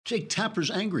Jake Tapper's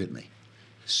angry at me.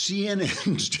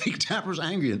 CNN's Jake Tapper's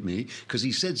angry at me because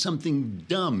he said something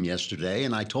dumb yesterday,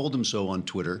 and I told him so on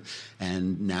Twitter,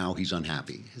 and now he's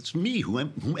unhappy. It's me,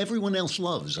 whom everyone else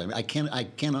loves. I can't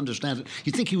understand it.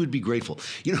 You'd think he would be grateful.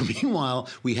 Meanwhile,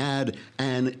 we had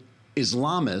an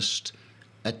Islamist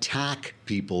attack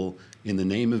people in the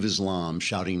name of Islam,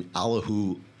 shouting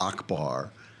Allahu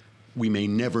Akbar. We may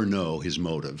never know his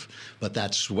motive, but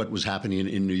that's what was happening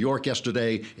in New York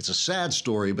yesterday. It's a sad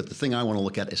story, but the thing I want to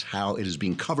look at is how it is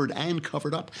being covered and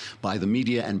covered up by the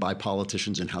media and by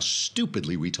politicians, and how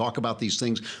stupidly we talk about these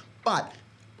things. But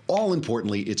all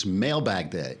importantly, it's Mailbag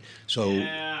Day. So,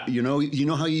 you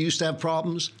know how you used to have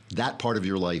problems? That part of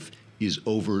your life is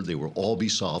over. They will all be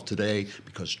solved today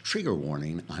because, trigger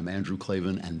warning, I'm Andrew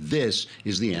Klavan, and this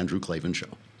is The Andrew Klavan Show.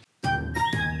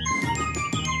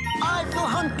 I feel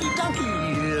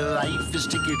hunky-dunky, life is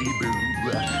tickety-boo.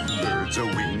 Birds are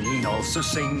winging, also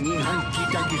singing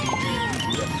hunky-dunky-doo.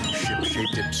 Ship-shape,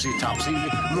 tipsy-topsy,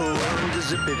 the world is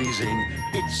zippity-zing.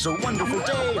 It's a wonderful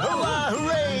day, hurrah,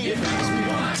 hooray! It makes me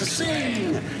want to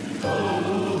sing.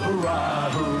 Oh,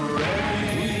 hurrah,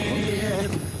 hooray!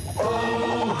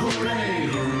 Oh, hooray,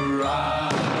 hurrah!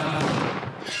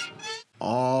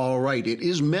 All right, it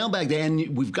is Mailbag Day,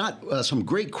 and we've got some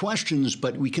great questions,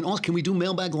 but can we do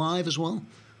Mailbag Live as well?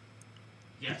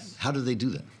 Yes. How do they do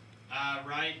that?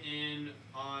 Write in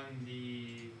on the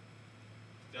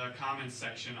comments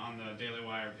section on the Daily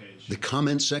Wire page. The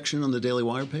comments section on the Daily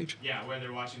Wire page? Yeah, where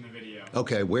they're watching the video.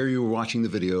 Okay, where you were watching the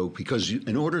video, because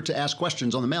in order to ask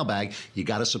questions on the mailbag, you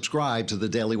got to subscribe to the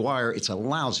Daily Wire. It's a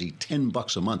lousy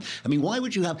 $10 a month. I mean, why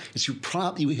would you have? You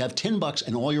have $10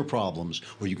 and all your problems,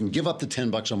 or you can give up the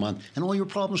 $10 a month and all your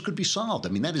problems could be solved. I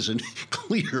mean, that is a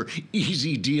clear,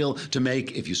 easy deal to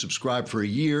make. If you subscribe for a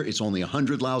year, it's only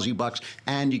 100 lousy bucks,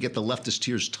 and you get the Leftist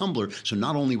Tears tumbler. So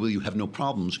not only will you have no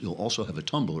problems, you'll also have a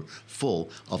tumbler full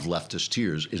of leftist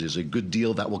tears. It is a good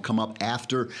deal that will come up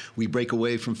after we break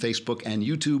away from Facebook and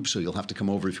YouTube, so you'll have to come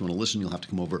over. If you want to listen, you'll have to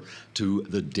come over to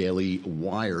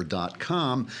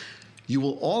thedailywire.com. You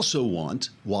will also want,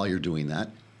 while you're doing that,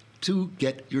 to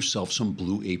get yourself some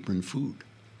Blue Apron food.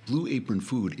 Blue Apron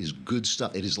food is good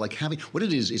stuff. It is like having, what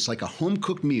it is, it's like a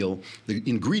home-cooked meal, the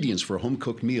ingredients for a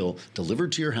home-cooked meal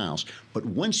delivered to your house, but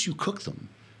once you cook them,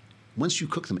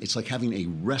 it's like having a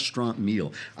restaurant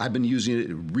meal. I've been using it.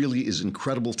 It really is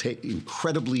incredibly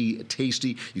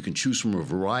tasty. You can choose from a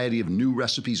variety of new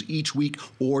recipes each week,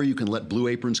 or you can let Blue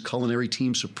Apron's culinary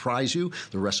team surprise you.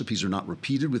 The recipes are not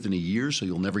repeated within a year, so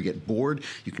you'll never get bored.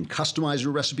 You can customize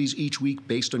your recipes each week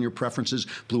based on your preferences.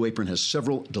 Blue Apron has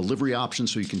several delivery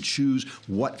options, so you can choose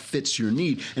what fits your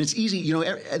need. And it's easy.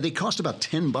 They cost about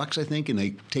 $10, I think, and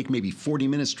they take maybe 40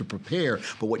 minutes to prepare.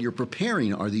 But what you're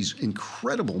preparing are these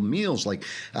incredible meals like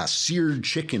seared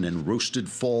chicken and roasted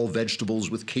fall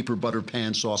vegetables with caper butter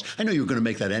pan sauce. I know you were going to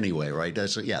make that anyway, right?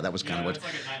 That was kind of what.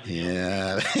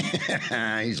 Yeah,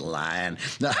 he's lying.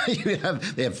 They have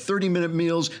 30-minute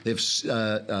meals. They have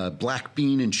black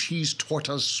bean and cheese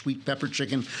tortas, sweet pepper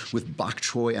chicken with bok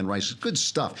choy and rice. Good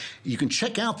stuff. You can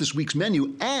check out this week's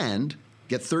menu and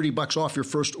get $30 off your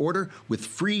first order with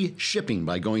free shipping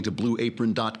by going to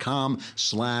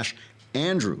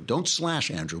blueapron.com/Andrew. Don't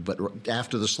slash Andrew, but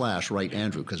after the slash, write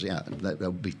Andrew, because, that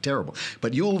would be terrible.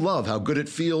 But you'll love how good it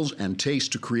feels and tastes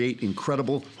to create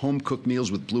incredible home-cooked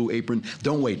meals with Blue Apron.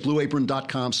 Don't wait.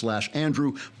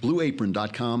 BlueApron.com/Andrew.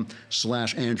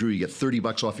 BlueApron.com/Andrew. You get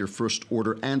 $30 off your first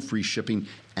order and free shipping,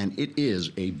 and it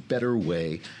is a better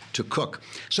way to cook.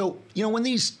 So, when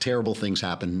these terrible things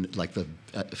happen, like the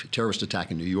terrorist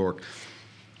attack in New York,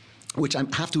 which I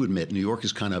have to admit, New York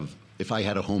is kind of, if I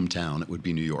had a hometown, it would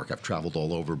be New York. I've traveled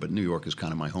all over, but New York is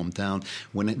kind of my hometown.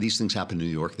 When these things happen in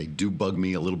New York, they do bug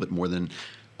me a little bit more than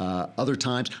other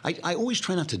times. I always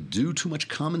try not to do too much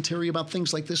commentary about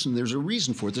things like this, and there's a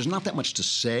reason for it. There's not that much to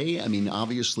say. I mean,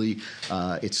 obviously,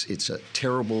 it's a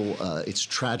terrible, it's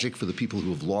tragic for the people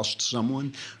who have lost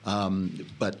someone,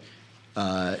 but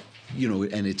and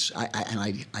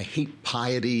I hate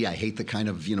piety. I hate the kind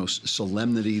of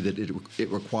solemnity that it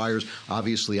requires.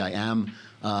 Obviously, I am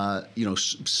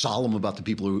solemn about the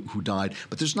people who died,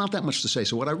 but there's not that much to say.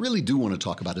 So what I really do want to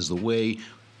talk about is the way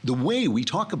we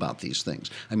talk about these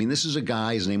things. I mean, this is a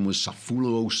guy. His name was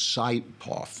Safulo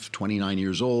Saipov, 29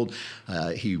 years old.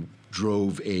 He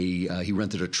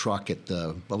rented a truck at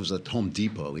Home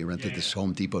Depot. He rented this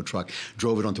Home Depot truck,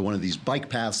 drove it onto one of these bike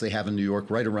paths they have in New York,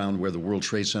 right around where the World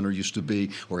Trade Center used to be,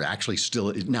 or actually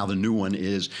still, now the new one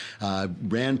is,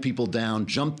 ran people down,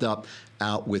 jumped out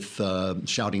with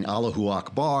shouting Allahu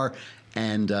Akbar,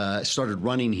 and started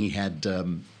running. He had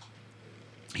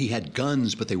he had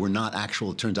guns, but they were not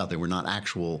actual. It turns out they were not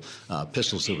actual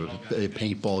pistols. They were a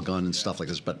paintball gun and stuff like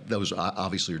this. But those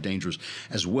obviously are dangerous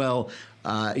as well.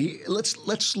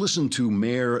 Let's listen to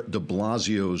Mayor De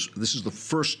Blasio's. This is the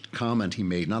first comment he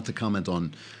made, not the comment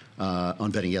on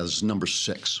vetting. Yeah, this is number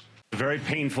 6. A very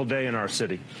painful day in our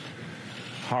city.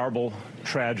 Horrible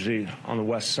tragedy on the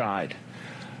West Side.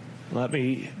 Let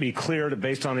me be clear that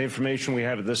based on the information we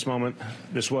have at this moment,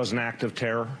 this was an act of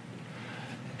terror,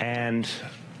 and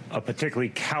a particularly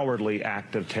cowardly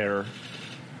act of terror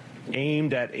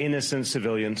aimed at innocent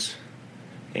civilians,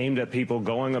 aimed at people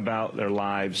going about their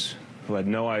lives who had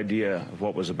no idea of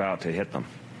what was about to hit them.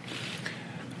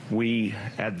 We,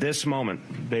 at this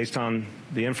moment, based on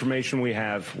the information we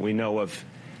have, we know of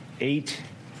 8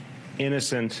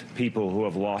 innocent people who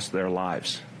have lost their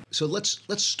lives. So let's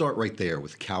start right there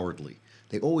with cowardly.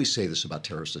 They always say this about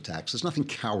terrorist attacks. There's nothing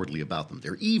cowardly about them.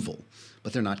 They're evil,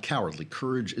 but they're not cowardly.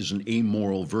 Courage is an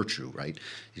amoral virtue, right?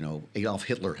 You know, Adolf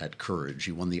Hitler had courage.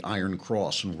 He won the Iron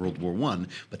Cross in World War I,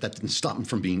 but that didn't stop him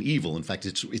from being evil. In fact,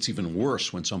 it's even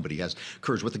worse when somebody has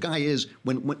courage. What the guy is,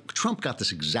 when Trump got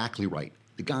this exactly right,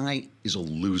 the guy is a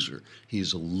loser. He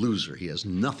is a loser. He has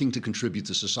nothing to contribute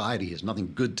to society. He has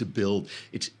nothing good to build.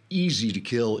 It's easy to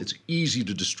kill. It's easy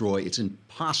to destroy. It's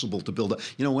impossible to build up.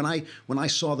 You know, when I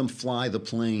saw them fly the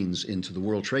planes into the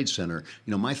World Trade Center,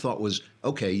 you know, my thought was,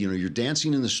 okay, you know, you're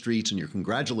dancing in the streets and you're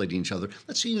congratulating each other.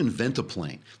 Let's see you invent a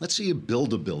plane. Let's see you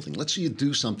build a building. Let's see you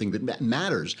do something that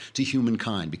matters to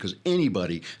humankind, because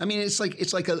anybody, I mean, it's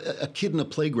like a kid in a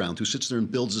playground who sits there and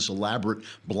builds this elaborate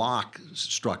block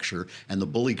structure, and the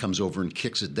bully comes over and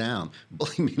kicks it down.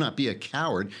 Bully may not be a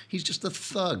coward. He's just a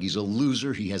thug. He's a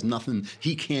loser. He has nothing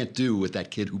he can't do what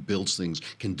that kid who builds things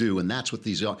can do. And that's what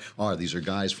these are. These are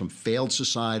guys from failed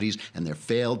societies, and they're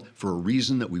failed for a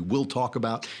reason that we will talk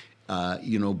about.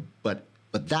 You know, but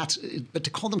to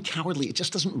call them cowardly, it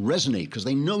just doesn't resonate, because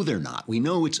they know they're not. We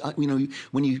know it's, you know,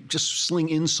 when you just sling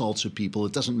insults at people,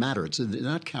 it doesn't matter. They're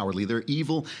not cowardly. They're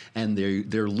evil, and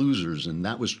they're losers. And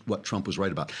that was what Trump was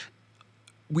right about.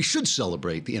 We should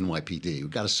celebrate the NYPD. We've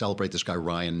got to celebrate this guy,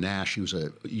 Ryan Nash. He was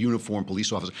a uniformed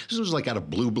police officer. This was like out of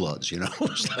Blue Bloods, you know? It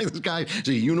was like this guy is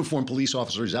a uniformed police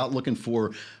officer. He's out looking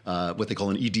for what they call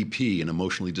an EDP, an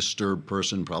emotionally disturbed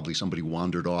person. Probably somebody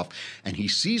wandered off. And he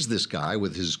sees this guy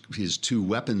with his 2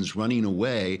 weapons running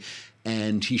away,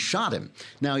 and he shot him.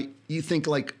 Now, you think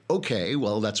like, okay,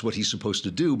 well, that's what he's supposed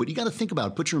to do. But you got to think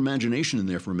about it. Put your imagination in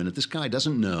there for a minute. This guy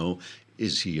doesn't know,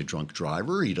 is he a drunk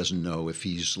driver? He doesn't know if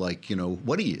he's like, you know,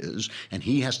 what he is. And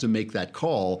he has to make that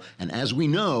call. And as we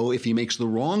know, if he makes the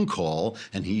wrong call,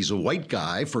 and he's a white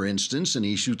guy, for instance, and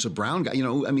he shoots a brown guy, you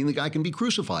know, I mean, the guy can be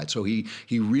crucified. So he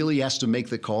really has to make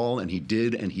the call, and he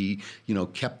did. And he, you know,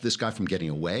 kept this guy from getting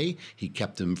away. He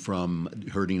kept him from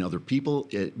hurting other people.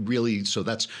 It really, so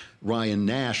that's Ryan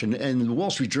Nash. And the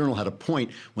Wall Street Journal had a point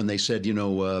when they said, you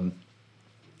know,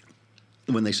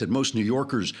 when they said most New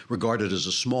Yorkers regard it as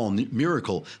a small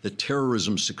miracle that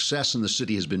terrorism's success in the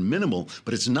city has been minimal,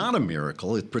 but it's not a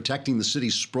miracle. Protecting the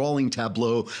city's sprawling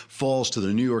tableau falls to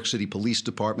the New York City Police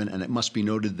Department, and it must be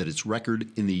noted that its record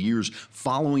in the years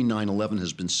following 9/11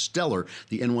 has been stellar.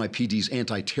 The NYPD's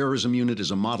anti-terrorism unit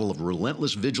is a model of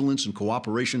relentless vigilance and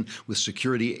cooperation with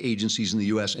security agencies in the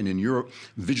U.S. and in Europe.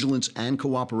 Vigilance and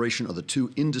cooperation are the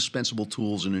 2 indispensable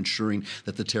tools in ensuring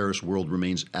that the terrorist world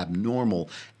remains abnormal.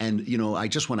 And, you know, I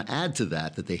just want to add to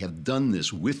that they have done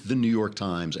this with the New York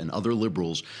Times and other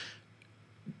liberals,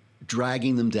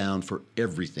 dragging them down for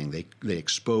everything. They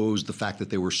exposed the fact that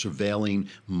they were surveilling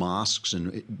mosques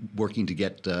and working to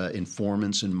get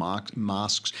informants in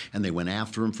mosques, and they went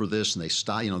after them for this, and they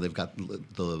stopped. You know, they've got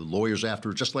the lawyers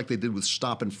after, just like they did with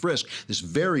Stop and Frisk, this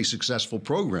very successful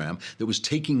program that was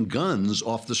taking guns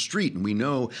off the street. And we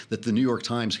know that the New York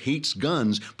Times hates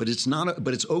guns, but it's not.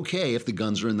 But it's okay if the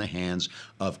guns are in the hands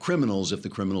of criminals, if the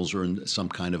criminals are in some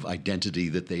kind of identity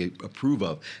that they approve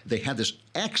of. They had this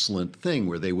excellent thing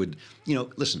where they would, you know,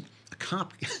 listen, a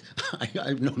cop,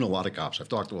 I've known a lot of cops. I've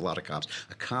talked to a lot of cops.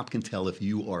 A cop can tell if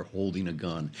you are holding a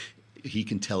gun. He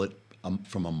can tell it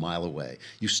from a mile away.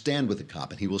 You stand with a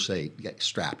cop and he will say, yeah,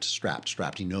 strapped, strapped,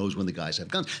 strapped. He knows when the guys have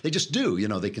guns. They just do. You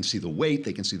know, they can see the weight.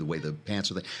 They can see the way the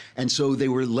pants are there. And so they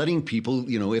were letting people,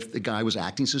 you know, if the guy was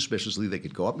acting suspiciously, they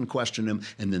could go up and question him,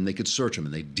 and then they could search him.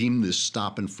 And they deemed this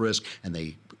stop and frisk, and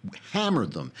they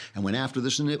hammered them and went after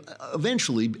this. And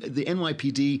eventually, the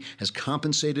NYPD has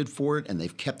compensated for it, and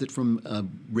they've kept it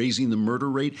from raising the murder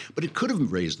rate. But it could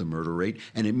have raised the murder rate,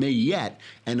 and it may yet.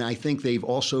 And I think they've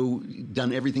also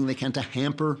done everything they can to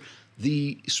hamper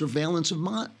the surveillance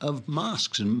of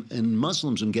mosques and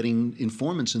Muslims and getting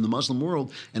informants in the Muslim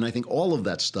world. And I think all of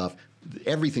that stuff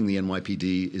everything the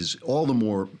NYPD is all the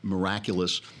more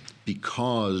miraculous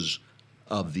because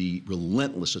of the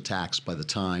relentless attacks by the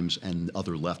Times and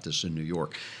other leftists in New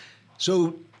York.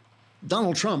 So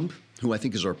Donald Trump, who I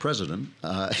think is our president,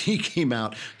 he came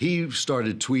out, he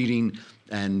started tweeting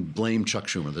and blamed Chuck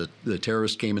Schumer. The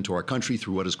terrorist came into our country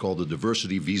through what is called the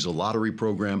Diversity Visa Lottery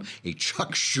Program, a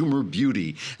Chuck Schumer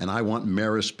beauty, and I want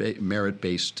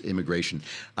merit-based immigration.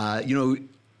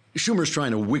 Schumer's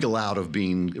trying to wiggle out of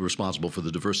being responsible for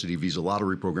the Diversity Visa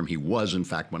Lottery Program. He was, in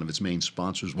fact, one of its main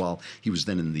sponsors while he was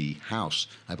then in the House,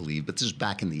 I believe. But this is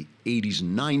back in the 80s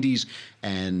and 90s.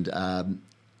 And,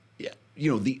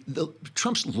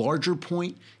 Trump's larger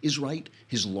point is right.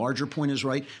 His larger point is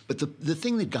right. But the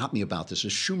thing that got me about this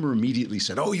is Schumer immediately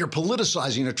said, "Oh, you're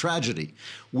politicizing a tragedy,"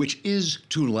 which is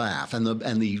to laugh. And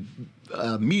the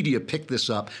media picked this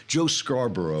up. Joe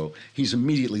Scarborough, he's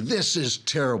immediately, "This is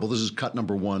terrible." This is cut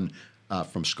number one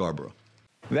from Scarborough.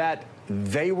 That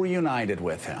they were united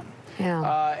with him.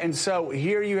 Yeah. And so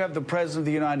here you have the President of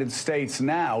the United States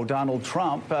now, Donald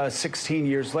Trump, 16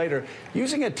 years later,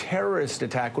 using a terrorist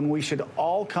attack when we should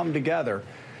all come together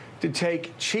to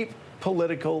take cheap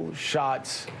political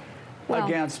shots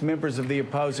against members of the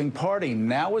opposing party.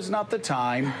 Now is not the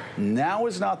time. Now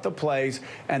is not the place.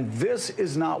 And this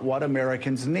is not what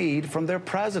Americans need from their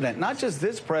president. Not just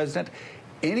this president,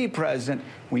 any president.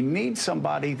 We need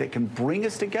somebody that can bring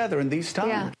us together in these times.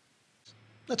 Yeah.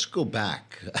 Let's go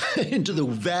back into the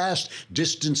vast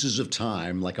distances of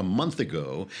time, like a month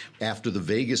ago, after the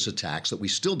Vegas attacks that we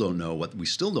still don't know we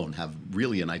still don't have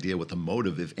really an idea what the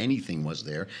motive, if anything, was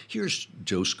there. Here's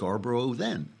Joe Scarborough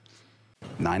then.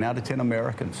 9 out of 10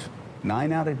 Americans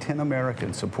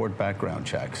support background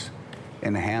checks,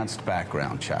 enhanced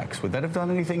background checks. Would that have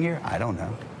done anything here? I don't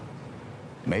know.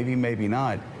 Maybe, maybe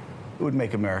not. It would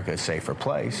make America a safer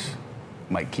place.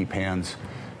 Might keep guns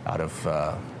out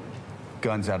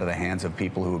of the hands of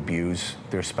people who abuse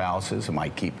their spouses. It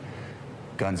might keep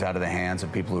guns out of the hands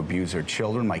of people who abuse their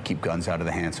children. Might keep guns out of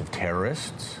the hands of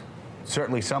terrorists.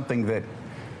 Certainly something that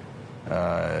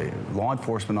law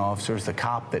enforcement officers, the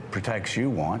cop that protects you,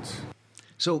 wants.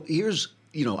 So here's,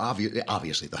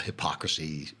 obviously the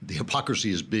hypocrisy. The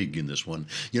hypocrisy is big in this one.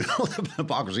 The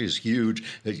hypocrisy is huge.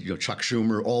 Chuck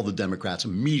Schumer, all the Democrats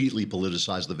immediately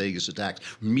politicized the Vegas attacks,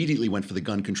 immediately went for the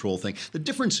gun control thing. The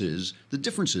difference is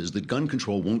that gun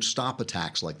control won't stop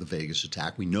attacks like the Vegas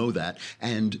attack. We know that.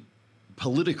 And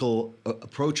political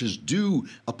approaches do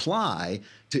apply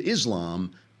to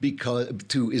Islam,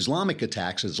 to Islamic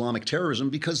attacks, Islamic terrorism,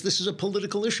 because this is a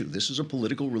political issue. This is a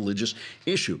political religious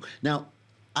issue. Now,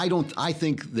 I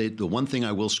think that the one thing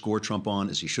I will score Trump on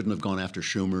is he shouldn't have gone after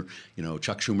Schumer.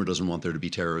 Chuck Schumer doesn't want there to be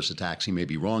terrorist attacks. He may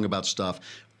be wrong about stuff,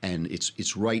 and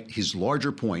it's right. His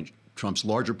larger point, Trump's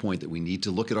larger point, that we need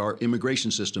to look at our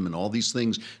immigration system and all these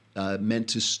things meant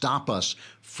to stop us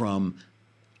from,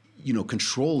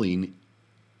 controlling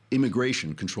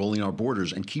immigration, controlling our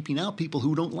borders, and keeping out people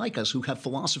who don't like us, who have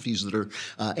philosophies that are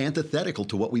antithetical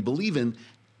to what we believe in.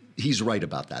 He's right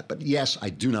about that. But yes, I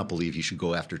do not believe he should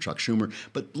go after Chuck Schumer.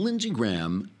 But Lindsey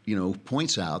Graham,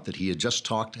 points out that he had just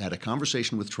had a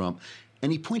conversation with Trump,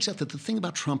 and he points out that the thing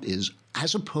about Trump is,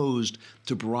 as opposed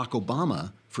to Barack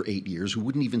Obama for 8 years, who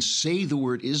wouldn't even say the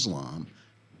word Islam,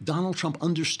 Donald Trump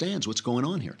understands what's going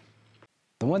on here.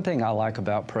 The one thing I like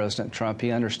about President Trump,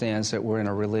 he understands that we're in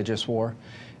a religious war.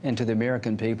 And to the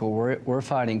American people, we're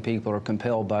fighting people who are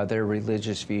compelled by their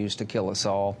religious views to kill us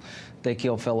all. They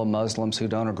kill fellow Muslims who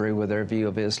don't agree with their view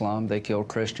of Islam. They kill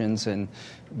Christians and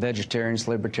vegetarians,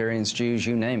 libertarians, Jews,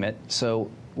 you name it.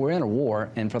 So we're in a war,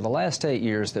 and for the last 8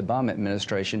 years, the Obama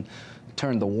administration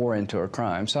turned the war into a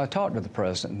crime. So I talked to the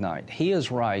president tonight. He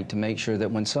is right to make sure that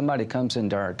when somebody comes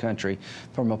into our country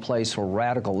from a place where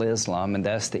radical Islam, and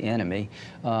that's the enemy,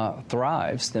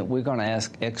 thrives, that we're going to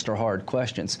ask extra hard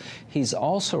questions. He's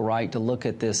also right to look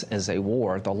at this as a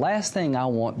war. The last thing I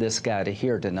want this guy to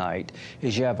hear tonight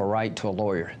is you have a right to a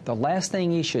lawyer. The last thing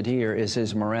he should hear is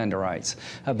his Miranda rights.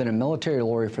 I've been a military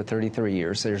lawyer for 33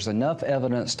 years. There's enough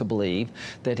evidence to believe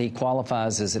that he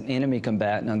qualifies as an enemy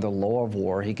combatant under the law of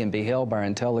war. He can be held by our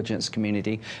intelligence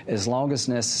community as long as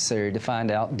necessary to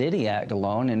find out, did he act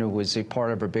alone, and was he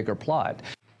part of a bigger plot?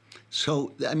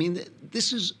 So, I mean,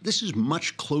 this is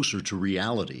much closer to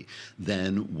reality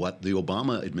than what the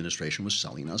Obama administration was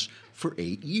selling us for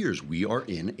 8 years. We are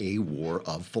in a war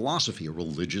of philosophy, a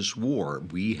religious war.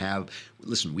 We have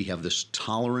this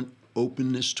tolerant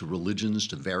openness to religions,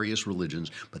 to various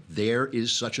religions, but there is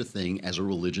such a thing as a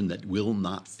religion that will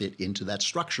not fit into that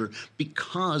structure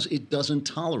because it doesn't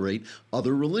tolerate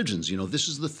other religions. This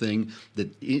is the thing that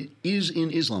is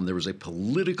in Islam. There is a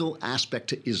political aspect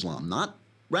to Islam, not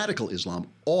radical Islam,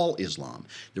 all Islam.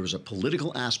 There is a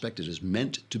political aspect. It is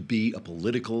meant to be a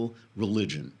political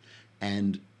religion.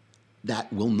 And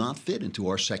that will not fit into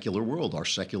our secular world, our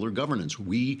secular governance.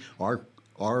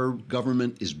 Our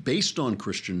government is based on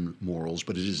Christian morals,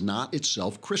 but it is not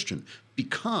itself Christian,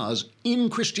 because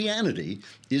in Christianity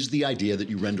is the idea that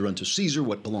you render unto Caesar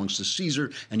what belongs to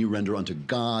Caesar, and you render unto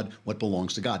God what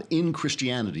belongs to God. In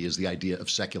Christianity is the idea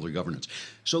of secular governance.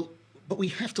 So, but we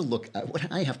have to look at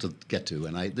what I have to get to,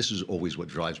 and this is always what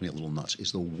drives me a little nuts,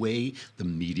 is the way the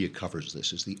media covers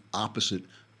this is the opposite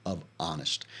of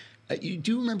honest. You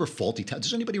do remember Fawlty Towers?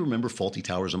 Does anybody remember Fawlty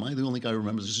Towers? Am I the only guy who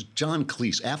remembers? This is John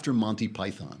Cleese. After Monty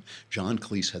Python, John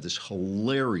Cleese had this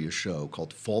hilarious show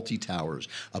called Fawlty Towers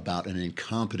about an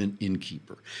incompetent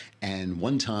innkeeper. And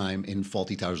one time in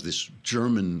Fawlty Towers, this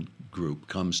German group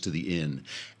comes to the inn,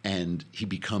 and he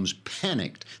becomes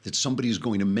panicked that somebody is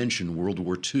going to mention World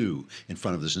War II in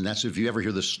front of this. And that's, if you ever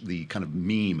hear this, the kind of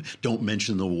meme, "Don't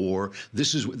mention the war,"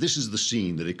 this is the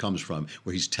scene that it comes from,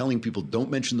 where he's telling people, don't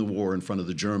mention the war in front of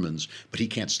the Germans, but he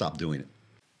can't stop doing it.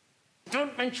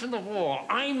 Don't mention the war.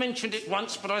 I mentioned it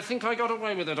once, but I think I got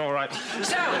away with it all right.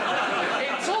 So,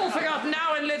 it's all forgotten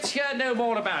now, and let's hear no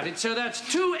more about it. So that's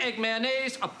 2 egg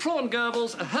mayonnaise, a prawn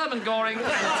Goebbels, a Hermann Göring, and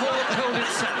 4 cold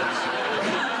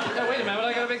salads. No, wait a minute,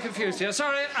 I got a bit confused here.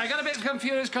 Sorry, I got a bit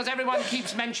confused because everyone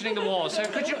keeps mentioning the war. So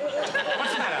could you... What's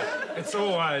the matter? It's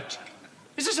all right.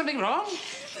 Is there something wrong?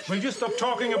 Will you stop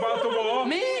talking about the war?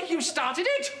 Me? You started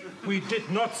it? We did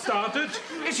not start it.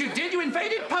 Yes, you did. You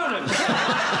invaded Poland.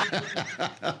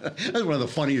 That's one of the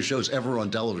funniest shows ever on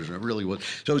television. It really was.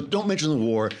 So don't mention the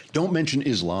war. Don't mention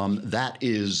Islam. That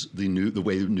is the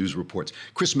way the news reports.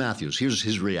 Chris Matthews, here's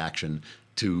his reaction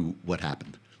to what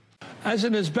happened. As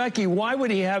an Uzbeki, why would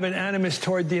he have an animus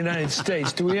toward the United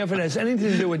States? Do we have it has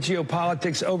anything to do with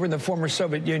geopolitics over in the former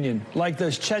Soviet Union, like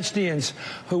those Chechens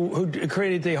who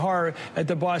created the horror at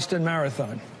the Boston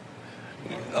Marathon?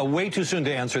 Way too soon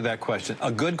to answer that question.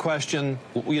 A good question.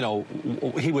 You know,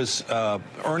 he was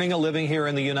earning a living here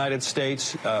in the United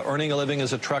States, earning a living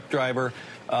as a truck driver,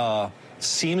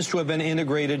 seems to have been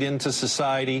integrated into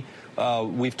society.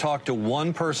 We've talked to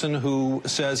one person who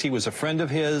says he was a friend of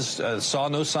his, saw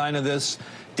no sign of this,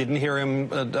 didn't hear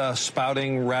him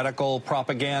spouting radical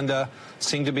propaganda,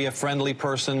 seemed to be a friendly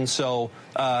person. So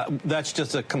that's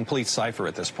just a complete cipher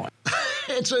at this point.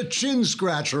 It's a chin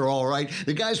scratcher, all right.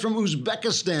 The guy's from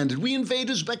Uzbekistan. Did we invade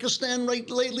Uzbekistan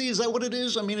lately? Is that what it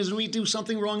is? I mean, did we do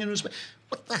something wrong in Uzbekistan?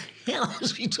 What the hell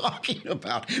is he talking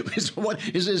about?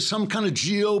 Is there some kind of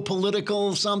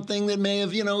geopolitical something that may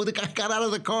have, the guy got out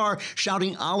of the car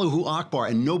shouting Allahu Akbar,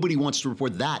 and nobody wants to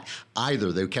report that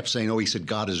either. They kept saying, he said,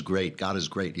 God is great, God is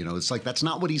great. It's like, that's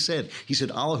not what he said. He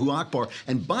said Allahu Akbar.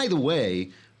 And by the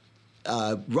way,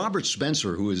 Robert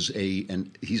Spencer, who is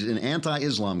he's an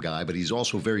anti-Islam guy, but he's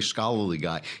also a very scholarly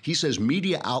guy. He says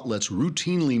media outlets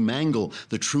routinely mangle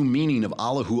the true meaning of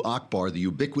Allahu Akbar, the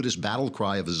ubiquitous battle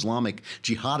cry of Islamic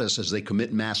jihadists as they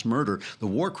commit mass murder. The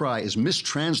war cry is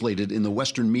mistranslated in the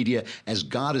Western media as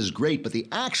God is great, but the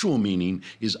actual meaning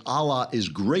is Allah is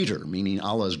greater, meaning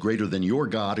Allah is greater than your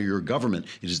God or your government.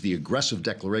 It is the aggressive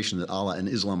declaration that Allah and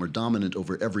Islam are dominant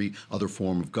over every other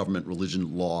form of government,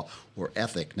 religion, law, or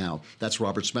ethic. Now, that's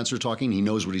Robert Spencer talking. He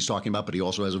knows what he's talking about, but he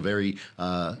also has a very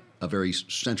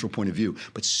central point of view.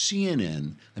 But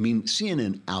CNN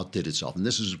outdid itself. And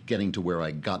this is getting to where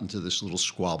I got into this little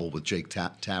squabble with Jake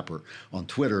Tapper on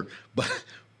Twitter.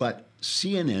 But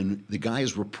CNN, the guy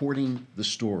is reporting the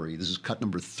story. This is cut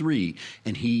number 3,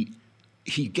 and he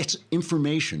gets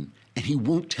information, and he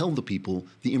won't tell the people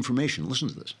the information. Listen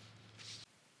to this.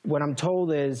 What I'm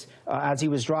told is, as he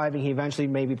was driving, he eventually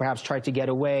perhaps tried to get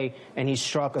away, and he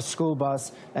struck a school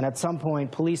bus. And at some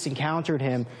point, police encountered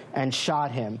him and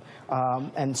shot him.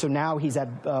 And so now he's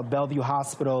at Bellevue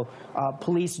Hospital.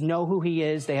 Police know who he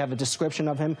is. They have a description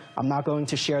of him. I'm not going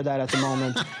to share that at the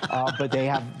moment, but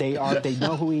they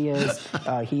know who he is.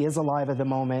 He is alive at the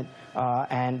moment.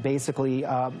 And basically,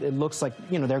 it looks like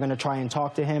they're going to try and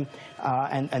talk to him.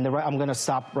 I'm going to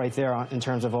stop right there in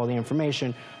terms of all the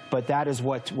information. But that is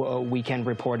what we can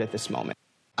report at this moment.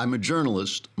 I'm a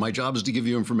journalist. My job is to give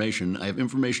you information. I have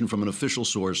information from an official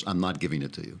source. I'm not giving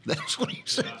it to you. That's what he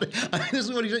said. This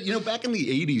is what he said. Back in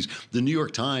the 80s, the New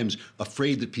York Times,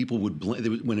 afraid that people would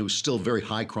when it was still very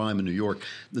high crime in New York,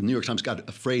 the New York Times got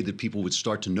afraid that people would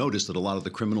start to notice that a lot of the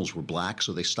criminals were black,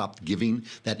 so they stopped giving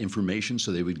that information,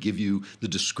 so they would give you the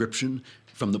description.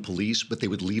 from the police, but they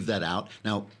would leave that out.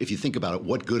 Now, if you think about it,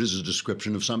 what good is a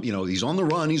description of some, he's on the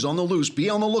run, he's on the loose, be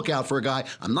on the lookout for a guy.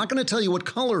 I'm not going to tell you what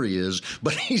color he is,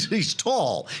 but he's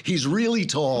tall. He's really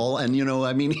tall, and,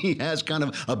 he has kind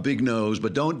of a big nose,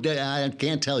 but I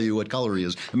can't tell you what color he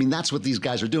is. That's what these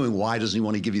guys are doing. Why doesn't he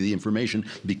want to give you the information?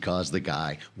 Because the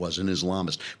guy was an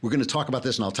Islamist. We're going to talk about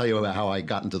this, and I'll tell you about how I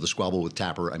got into the squabble with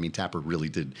Tapper. Tapper really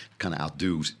did kind of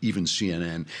outdo even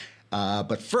CNN.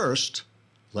 But first,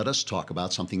 let us talk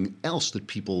about something else that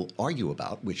people argue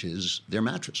about, which is their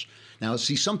mattress. Now,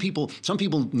 see, some people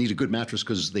need a good mattress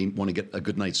because they want to get a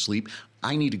good night's sleep.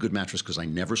 I need a good mattress because I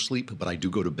never sleep, but I do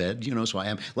go to bed, so I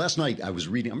am. Last night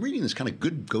I'm reading this kind of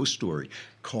good ghost story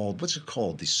called, what's it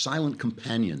called? The Silent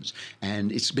Companions.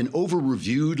 And it's been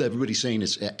over-reviewed. Everybody's saying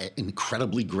it's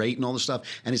incredibly great and all this stuff.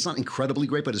 And it's not incredibly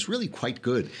great, but it's really quite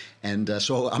good. And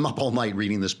so I'm up all night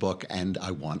reading this book, and I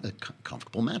want a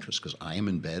comfortable mattress because I am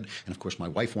in bed. And, of course, my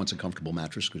wife wants a comfortable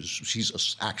mattress because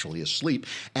she's actually asleep.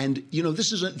 And,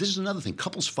 this is another thing.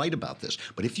 Couples fight about this.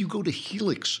 But if you go to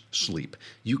Helix Sleep,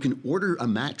 you can order a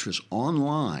mattress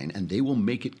online, and they will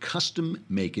custom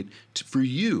make it for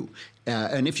you.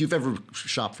 And if you've ever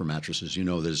shopped for mattresses, you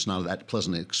know that it's not that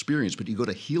pleasant experience, but you go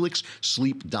to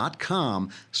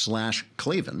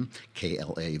helixsleep.com/Klavan,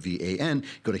 Klavan,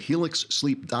 go to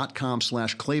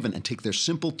helixsleep.com/Klavan and take their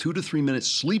simple 2 to 3 minute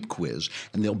sleep quiz,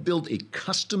 and they'll build a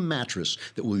custom mattress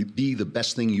that will be the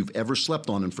best thing you've ever slept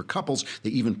on. And for couples, they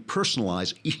even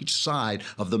personalize each side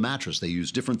of the mattress. They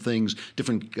use different things,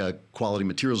 different quality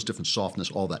materials, different softness,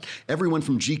 all that. Everyone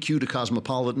from GQ to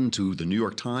Cosmopolitan to the New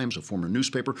York Times, a former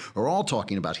newspaper, are all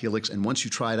talking about Helix, and once you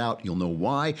try it out, you'll know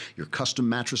why. Your custom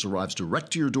mattress arrives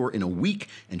direct to your door in a week,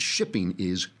 and shipping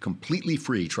is completely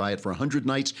free. Try it for 100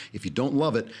 nights. If you don't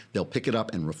love it, they'll pick it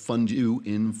up and refund you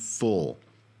in full.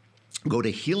 Go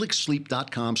to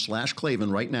helixsleep.com/Klavan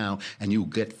right now, and you'll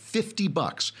get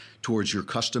 $50 towards your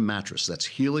custom mattress. That's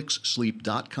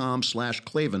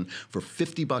helixsleep.com/Klavan for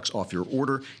 $50 off your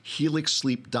order.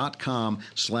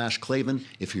 helixsleep.com/Klavan.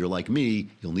 If you're like me,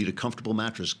 you'll need a comfortable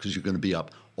mattress because you're going to be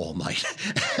up all night.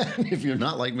 If you're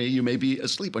not like me, you may be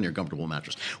asleep on your comfortable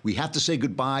mattress. We have to say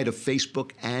goodbye to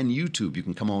Facebook and YouTube. You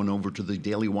can come on over to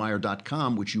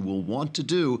thedailywire.com, which you will want to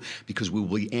do because we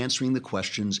will be answering the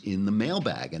questions in the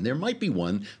mailbag. And there might be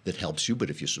one that helps you, but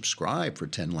if you subscribe for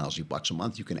 10 lousy bucks a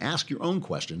month, you can ask your own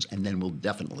questions, and then we'll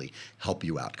definitely help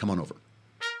you out. Come on over.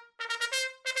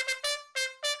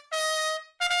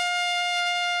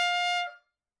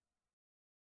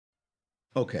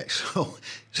 Okay, so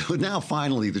now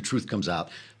finally the truth comes out.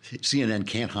 CNN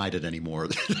can't hide it anymore.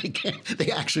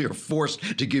 They actually are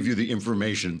forced to give you the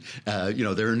information.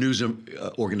 They're a news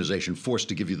organization forced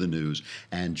to give you the news.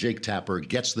 And Jake Tapper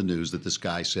gets the news that this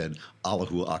guy said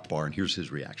Allahu Akbar, and here's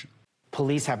his reaction.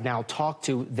 Police have now talked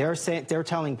to, they're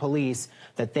telling police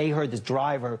that they heard this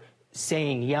driver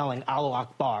yelling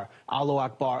Allahu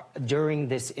Akbar during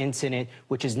this incident,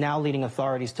 which is now leading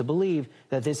authorities to believe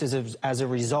that this is as a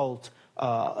result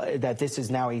that this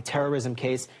is now a terrorism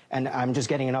case. And I'm just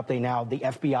getting an update now. The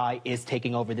FBI is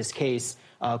taking over this case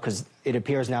because it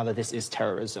appears now that this is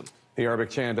terrorism. The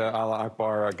Arabic chant, Allah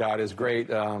Akbar, God is great,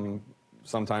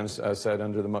 sometimes said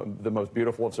under the most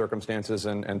beautiful of circumstances,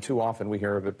 and too often we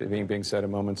hear of it being said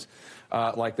in moments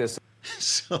like this.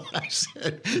 So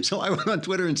I went on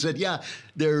Twitter and said, yeah,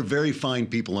 there are very fine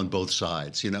people on both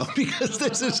sides, because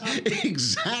this is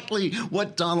exactly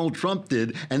what Donald Trump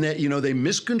did. And that, they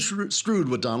misconstrued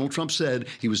what Donald Trump said.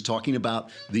 He was talking about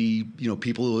the,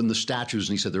 people in the statues.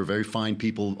 And he said there are very fine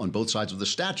people on both sides of the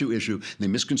statue issue. And they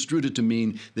misconstrued it to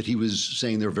mean that he was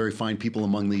saying there are very fine people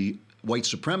among the white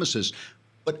supremacists.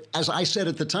 But as I said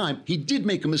at the time, he did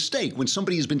make a mistake. When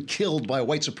somebody has been killed by a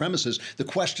white supremacist, the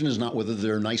question is not whether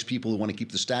there are nice people who want to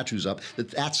keep the statues up.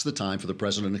 That's the time for the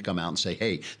president to come out and say,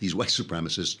 hey, these white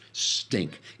supremacists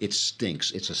stink. It stinks.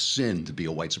 It's a sin to be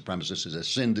a white supremacist. It's a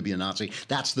sin to be a Nazi.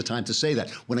 That's the time to say that.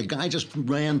 When a guy just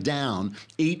ran down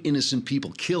 8 innocent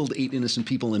people, killed 8 innocent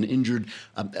people and injured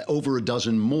over a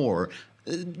dozen more,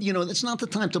 it's not the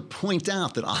time to point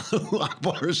out that Allahu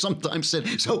Akbar is sometimes said.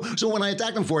 So when I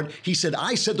attacked him for it, he said,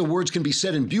 I said the words can be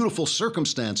said in beautiful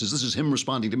circumstances. This is him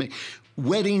responding to me.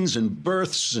 Weddings and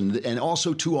births and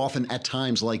also too often at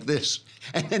times like this.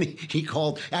 And then he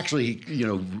called, actually,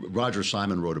 Roger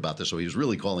Simon wrote about this. So he was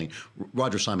really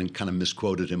Roger Simon kind of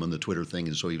misquoted him on the Twitter thing.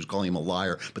 And so he was calling him a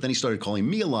liar. But then he started calling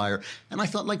me a liar. And I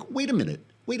thought, wait a minute.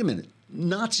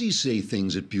 Nazis say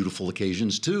things at beautiful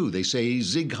occasions, too. They say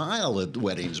Zig Heil at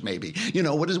weddings, maybe.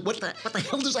 What the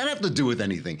hell does that have to do with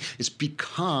anything? It's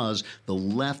because the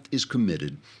left is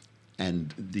committed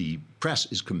and the press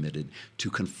is committed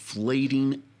to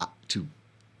conflating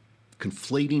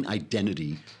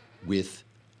identity with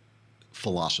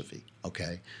philosophy,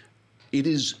 okay? It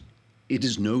is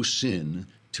no sin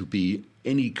to be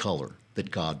any color that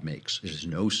God makes. It is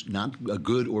not a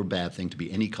good or bad thing to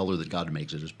be any color that God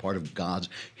makes. It is part of God's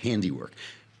handiwork.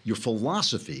 Your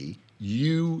philosophy,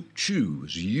 you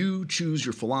choose. You choose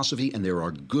your philosophy, and there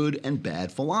are good and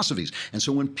bad philosophies. And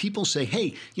so when people say,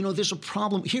 hey, there's a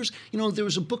problem. There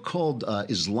was a book called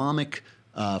Islamic...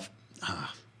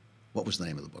 what was the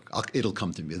name of the book? It'll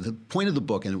come to me. The point of the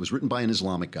book, and it was written by an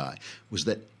Islamic guy, was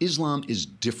that Islam is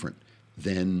different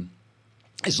than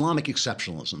Islamic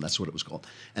exceptionalism. That's what it was called.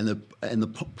 And the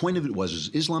point of it was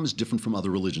Islam is different from other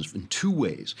religions in two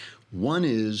ways. One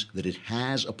is that it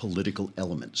has a political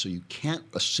element. So you can't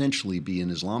essentially be an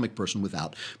Islamic person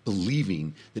without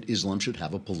believing that Islam should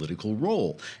have a political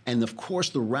role. And of course,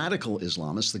 the radical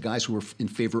Islamists, the guys who are in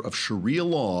favor of Sharia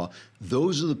law,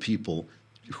 those are the people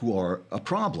who are a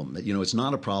problem. It's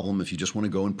not a problem if you just want to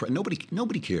go and pray.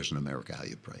 Nobody cares in America how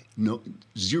you pray. No,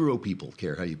 zero people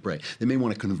care how you pray. They may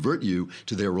want to convert you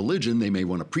to their religion. They may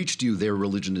want to preach to you their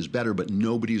religion is better, but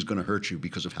nobody is going to hurt you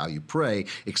because of how you pray,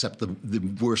 except the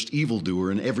worst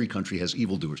evildoer, and every country has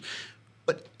evildoers.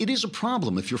 But it is a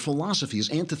problem if your philosophy is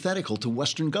antithetical to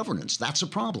Western governance. That's a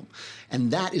problem.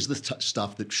 And that is the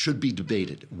stuff that should be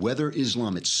debated, whether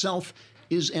Islam itself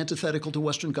is antithetical to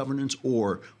Western governance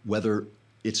or whether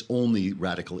it's only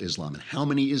radical Islam. And how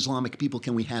many Islamic people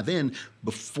can we have in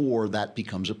before that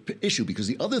becomes an issue? Because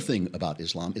the other thing about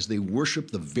Islam is they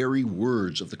worship the very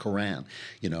words of the Quran.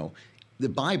 The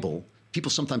Bible,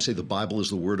 people sometimes say the Bible is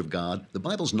the word of God. The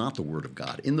Bible is not the word of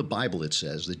God. In the Bible, it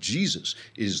says that Jesus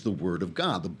is the word of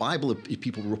God. The Bible is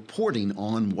people reporting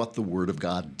on what the word of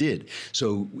God did.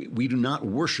 So we do not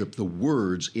worship the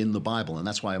words in the Bible. And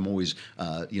that's why I'm always,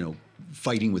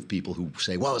 fighting with people who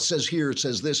say, well, it says here, it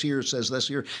says this here, it says this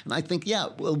here. And I think,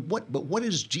 what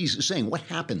is Jesus saying? What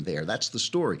happened there? That's the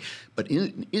story. But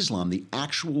in Islam, the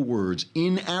actual words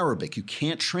in Arabic, you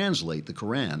can't translate the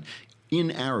Quran, in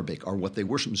Arabic are what they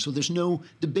worship. So there's no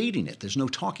debating it. There's no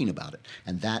talking about it.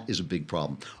 And that is a big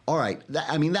problem. All right.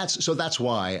 That's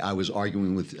why I was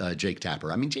arguing with Jake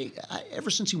Tapper. Jake, ever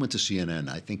since he went to CNN,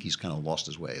 I think he's kind of lost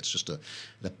his way. It's just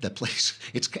that place.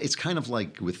 It's kind of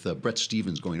like with Brett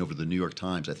Stevens going over to the New York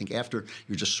Times. I think after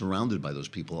you're just surrounded by those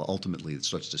people, ultimately it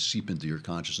starts to seep into your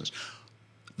consciousness.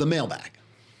 The mailbag.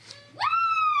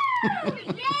 Woo!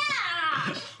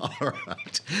 Yeah! All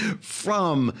right.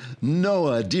 From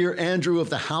Noah, dear Andrew of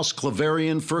the House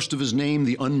Claverian, first of his name,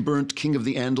 the unburnt king of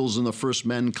the Andals and the first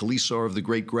men, Khalisar of the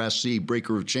great grass sea,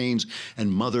 breaker of chains,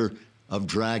 and mother of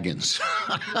dragons.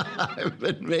 I've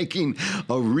been making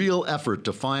a real effort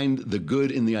to find the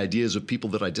good in the ideas of people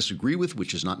that I disagree with,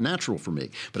 which is not natural for me.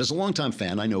 But as a longtime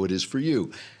fan, I know it is for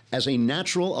you. As a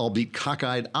natural, albeit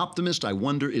cockeyed optimist, I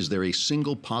wonder, is there a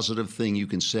single positive thing you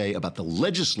can say about the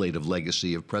legislative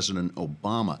legacy of President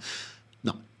Obama?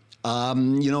 No.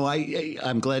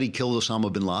 I'm glad he killed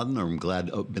Osama bin Laden, or I'm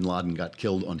glad bin Laden got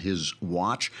killed on his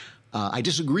watch. I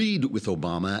disagreed with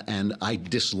Obama, and I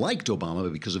disliked Obama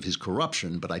because of his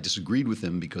corruption, but I disagreed with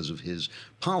him because of his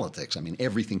politics.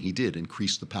 Everything he did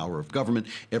increased the power of government.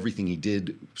 Everything he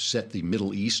did set the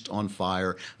Middle East on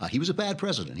fire. He was a bad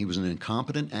president. He was an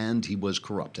incompetent, and he was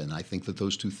corrupt. And I think that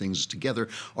those two things together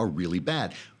are really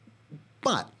bad.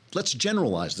 But let's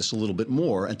generalize this a little bit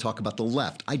more and talk about the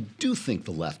left. I do think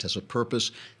the left has a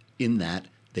purpose in that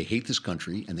they hate this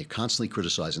country, and they're constantly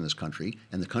criticizing this country,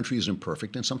 and the country is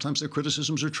imperfect, and sometimes their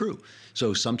criticisms are true.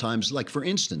 So sometimes, like for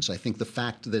instance, I think the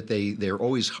fact that they're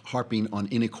always harping on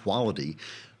inequality,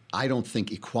 I don't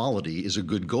think equality is a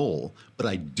good goal, but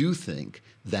I do think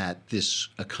that this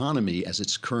economy, as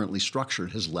it's currently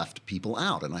structured, has left people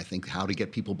out. And I think how to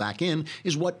get people back in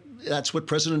is that's what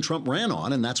President Trump ran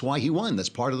on, and that's why he won. That's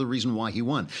part of the reason why he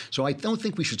won. So I don't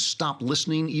think we should stop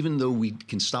listening, even though we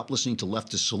can stop listening to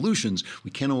leftist solutions. We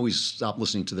can't always stop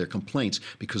listening to their complaints,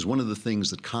 because one of the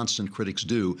things that constant critics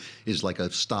do is like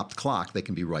a stopped clock. They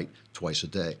can be right twice a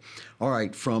day. All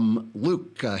right, from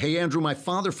Luke. Hey, Andrew, my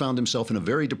father found himself in a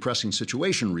very depressing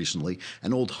situation recently.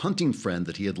 An old hunting friend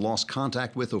that he had lost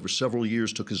contact with over several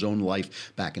years took his own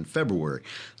life back in February.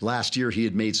 Last year, he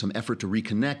had made some effort to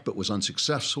reconnect, but was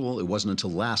unsuccessful. It wasn't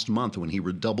until last month, when he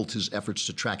redoubled his efforts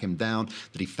to track him down,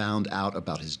 that he found out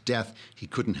about his death. He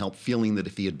couldn't help feeling that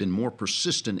if he had been more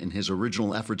persistent in his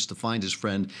original efforts to find his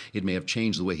friend, it may have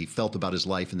changed the way he felt about his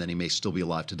life, and then he may still be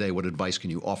alive today. What advice can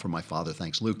you offer my father?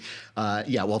 Thanks, Luke.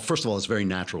 Well, first of all, it's very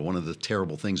natural. One of the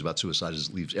terrible things about suicide is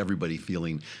it leaves everybody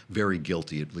feeling very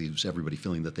guilty. It leaves everybody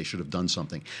feeling that they should have done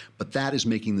something. But that is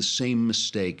making the same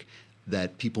mistake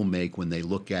that people make when they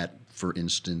look at for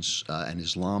instance, an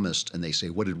Islamist, and they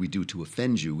say, what did we do to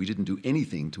offend you? We didn't do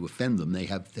anything to offend them. They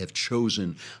have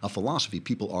chosen a philosophy.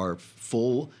 People are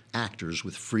full actors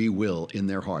with free will in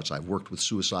their hearts. I've worked with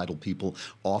suicidal people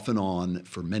off and on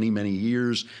for many, many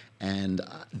years, and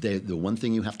the one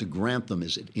thing you have to grant them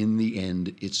is that in the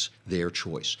end, it's their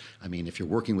choice. I mean, if you're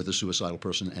working with a suicidal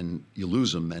person and you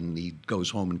lose him and he goes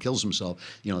home and kills himself,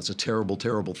 it's a terrible,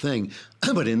 terrible thing.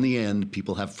 But in the end,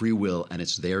 people have free will, and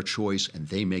it's their choice, and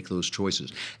they make those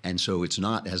choices. And so it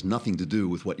has nothing to do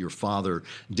with what your father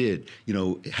did.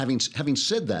 Having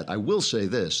said that, I will say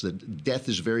this, that death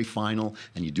is very final,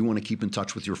 and you do want to keep in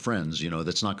touch with your friends.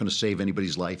 That's not going to save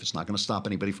anybody's life. It's not going to stop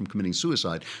anybody from committing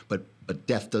suicide. But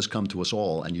death does come to us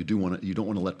all, and you don't want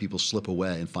to let people slip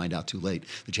away and find out too late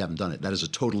that you haven't done it. That is a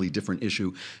totally different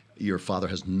issue. Your father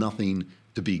has nothing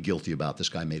to be guilty about. This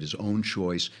guy made his own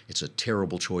choice. It's a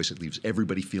terrible choice. It leaves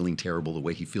everybody feeling terrible. The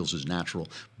way he feels is natural,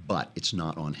 but it's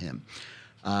not on him.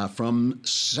 From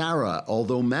Sarah,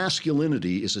 although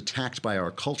masculinity is attacked by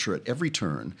our culture at every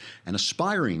turn, an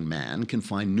aspiring man can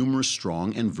find numerous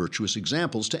strong and virtuous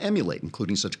examples to emulate,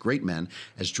 including such great men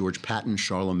as George Patton,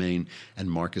 Charlemagne, and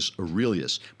Marcus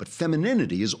Aurelius. But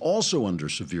femininity is also under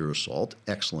severe assault,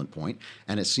 excellent point,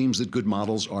 and it seems that good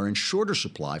models are in shorter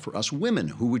supply for us women.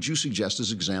 Who would you suggest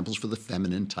as examples for the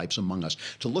feminine types among us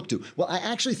to look to? Well, I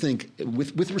actually think,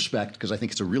 with respect, because I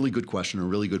think it's a really good question, a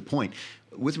really good point,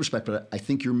 with respect, but I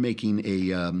think you're making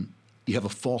you have a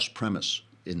false premise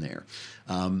in there.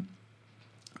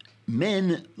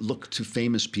 Men look to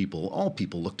famous people, all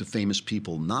people look to famous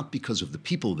people, not because of the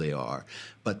people they are,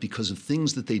 but because of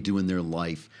things that they do in their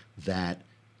life that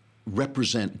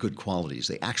represent good qualities.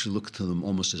 They actually look to them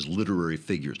almost as literary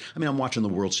figures. I mean, I'm watching the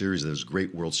World Series. There's a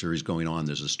great World Series going on.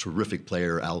 There's this terrific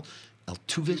player,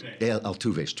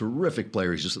 Altuve's terrific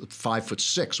player. He's just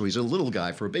 5'6", so he's a little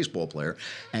guy for a baseball player,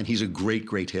 and he's a great,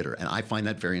 great hitter. And I find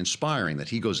that very inspiring that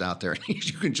he goes out there and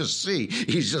you can just see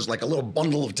he's just like a little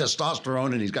bundle of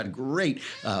testosterone, and he's got great.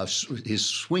 His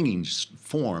swinging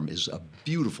form is a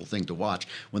beautiful thing to watch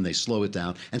when they slow it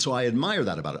down. And so I admire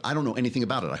that about it. I don't know anything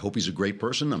about it. I hope he's a great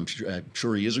person. I'm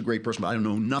sure he is a great person, but I don't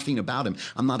know nothing about him.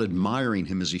 I'm not admiring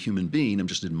him as a human being. I'm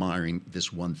just admiring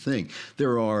this one thing.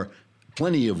 There are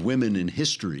plenty of women in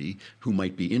history who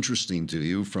might be interesting to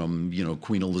you, from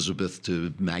Queen Elizabeth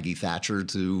to Maggie Thatcher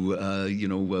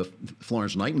to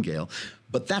Florence Nightingale,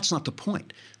 but that's not the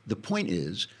point. The point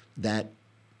is that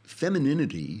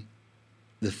femininity,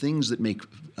 the things that make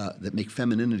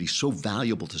femininity so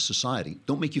valuable to society,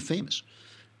 don't make you famous.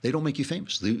 They don't make you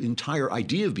famous. The entire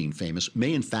idea of being famous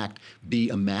may, in fact, be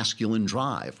a masculine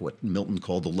drive, what Milton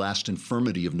called the last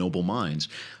infirmity of noble minds,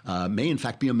 may, in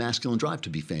fact, be a masculine drive to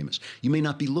be famous. You may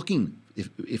not be looking,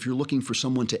 if you're looking for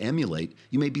someone to emulate,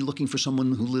 you may be looking for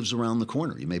someone who lives around the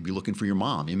corner. You may be looking for your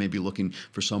mom. You may be looking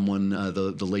for someone,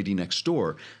 the lady next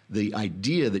door. The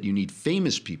idea that you need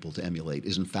famous people to emulate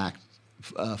is, in fact,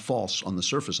 false on the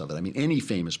surface of it. I mean, any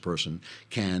famous person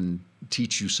can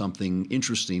teach you something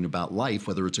interesting about life,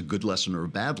 whether it's a good lesson or a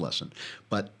bad lesson.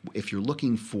 But if you're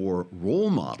looking for role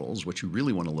models, what you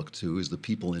really want to look to is the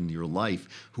people in your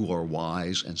life who are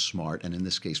wise and smart, and in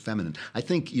this case, feminine. I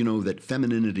think, that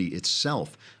femininity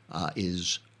itself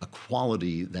is a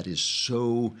quality that is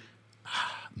so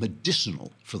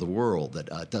medicinal for the world,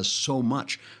 that does so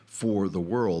much for the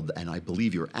world, and I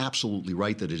believe you're absolutely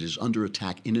right that it is under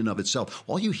attack in and of itself.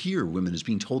 All you hear women is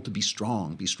being told to be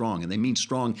strong, and they mean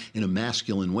strong in a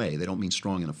masculine way. They don't mean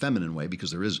strong in a feminine way, because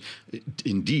there is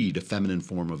indeed a feminine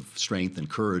form of strength and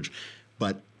courage,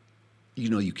 but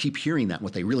you keep hearing that.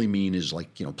 What they really mean is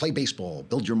play baseball,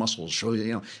 build your muscles, show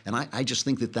and I just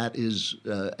think that is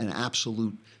an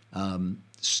absolute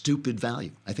stupid value.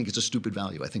 I think it's a stupid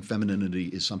value. I think femininity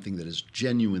is something that is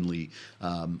genuinely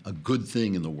a good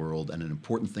thing in the world, and an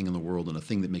important thing in the world, and a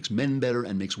thing that makes men better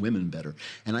and makes women better.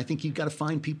 And I think you've got to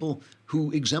find people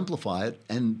who exemplify it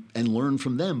and learn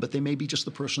from them, but they may be just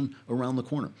the person around the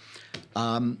corner.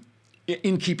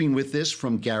 In keeping with this,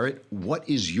 from Garrett, what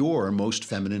is your most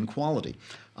feminine quality?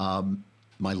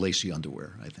 My lacy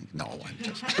underwear, I think. No, I'm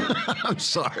just, I'm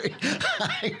sorry.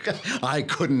 I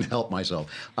couldn't help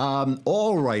myself.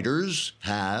 All good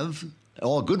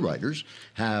writers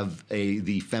have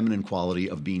the feminine quality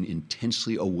of being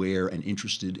intensely aware and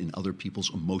interested in other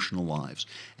people's emotional lives.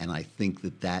 And I think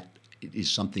that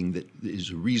is something that is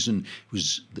a reason,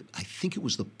 I think it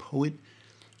was the poet,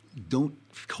 don't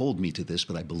hold me to this,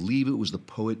 but I believe it was the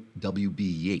poet W.B.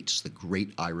 Yeats, the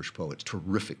great Irish poet,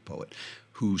 terrific poet,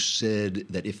 who said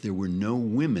that if there were no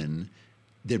women,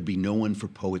 there'd be no one for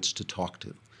poets to talk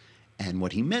to. And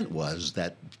what he meant was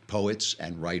that poets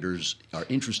and writers are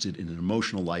interested in an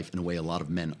emotional life in a way a lot of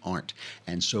men aren't.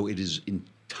 And so it is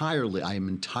am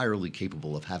entirely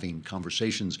capable of having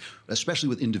conversations, especially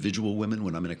with individual women.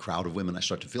 When I'm in a crowd of women, I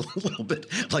start to feel a little bit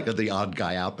like the odd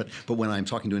guy out. But when I'm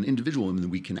talking to an individual woman,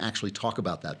 we can actually talk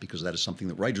about that, because that is something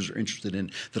that writers are interested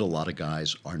in that a lot of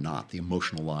guys are not, the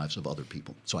emotional lives of other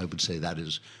people. So I would say that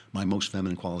is my most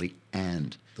feminine quality,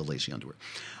 and the lacy underwear.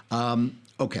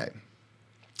 Okay.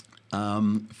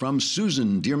 From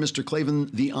Susan, dear Mr. Klavan,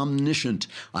 the Omniscient,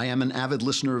 I am an avid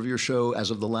listener of your show.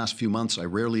 As of the last few months, I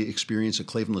rarely experience a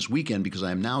Klavanless weekend because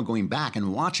I am now going back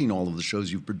and watching all of the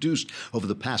shows you've produced over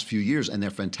the past few years, and they're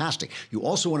fantastic. You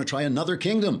also want to try Another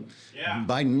Kingdom,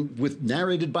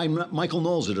 narrated by Michael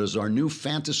Knowles. It is our new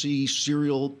fantasy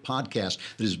serial podcast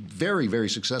that is very, very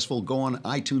successful. Go on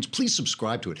iTunes. Please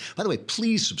subscribe to it. By the way,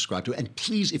 please subscribe to it. And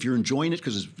please, if you're enjoying it,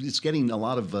 because it's getting a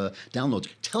lot of downloads,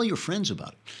 tell your friends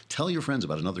about it. Tell your friends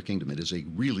about Another Kingdom. It is a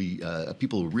really,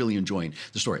 people are really enjoying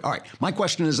the story. All right, my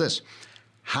question is this.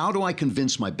 How do I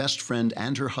convince my best friend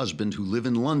and her husband who live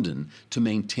in London to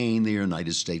maintain their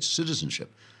United States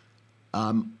citizenship?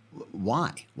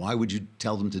 Why? Why would you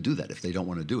tell them to do that if they don't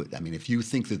want to do it? I mean, if you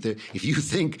think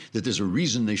that there's a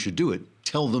reason they should do it,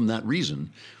 tell them that reason.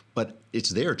 But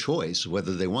it's their choice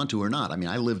whether they want to or not. I mean,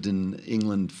 I lived in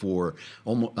England for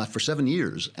 7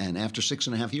 years, and after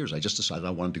 6.5 years, I just decided I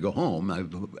wanted to go home.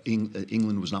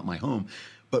 England was not my home,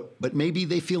 but maybe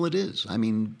they feel it is. I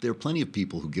mean, there are plenty of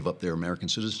people who give up their American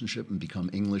citizenship and become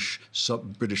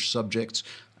British subjects.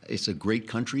 It's a great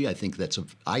country. I think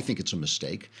it's a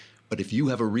mistake. But if you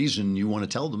have a reason you want to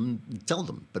tell them, tell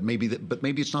them. But maybe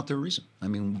it's not their reason. I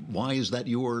mean, why is that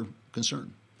your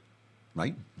concern?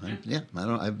 Right? Yeah.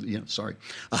 Sorry.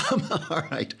 All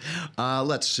right.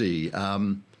 Let's see.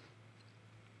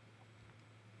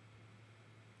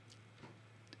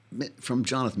 From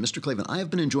Jonathan, Mr. Klavan, I have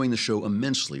been enjoying the show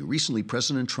immensely. Recently,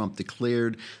 President Trump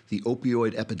declared the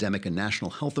opioid epidemic a national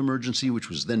health emergency, which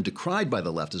was then decried by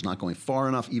the left as not going far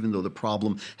enough, even though the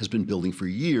problem has been building for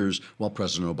years while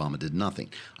President Obama did nothing.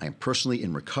 I am personally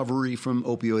in recovery from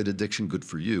opioid addiction, good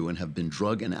for you, and have been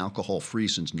drug and alcohol free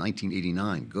since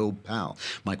 1989. Go, pal.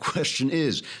 My question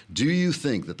is, do you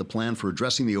think that the plan for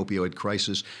addressing the opioid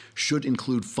crisis should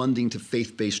include funding to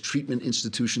faith-based treatment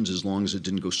institutions as long as it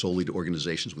didn't go solely to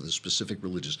organizations with a specific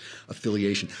religious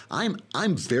affiliation?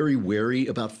 I'm very wary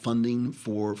about funding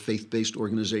for faith-based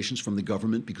organizations from the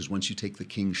government, because once you take the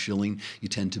king's shilling, you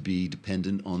tend to be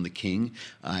dependent on the king.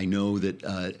 I know that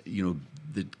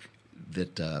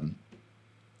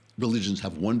religions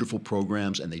have wonderful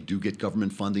programs, and they do get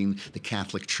government funding. The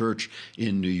Catholic Church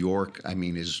in New York, I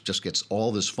mean, just gets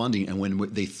all this funding. And when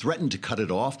they threatened to cut it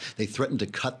off, they threatened to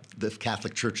cut the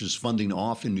Catholic Church's funding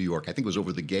off in New York. I think it was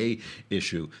over the gay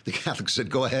issue. The Catholics said,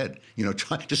 go ahead,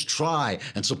 just try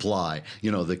and supply,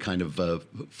 the kind of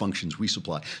functions we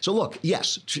supply. So look,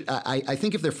 yes, I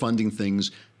think if they're funding things,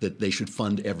 that they should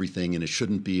fund everything, and it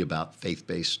shouldn't be about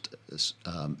faith-based.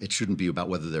 It shouldn't be about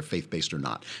whether they're faith-based or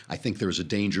not. I think there is a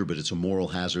danger, but it's a moral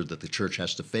hazard that the church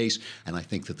has to face, and I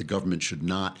think that the government should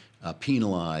not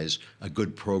penalize a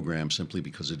good program simply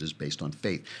because it is based on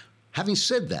faith. Having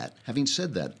said that,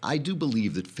 I do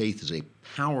believe that faith is a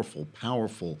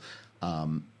powerful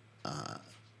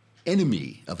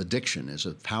enemy of addiction, is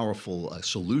a powerful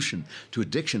solution to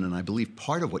addiction, and I believe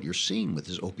part of what you're seeing with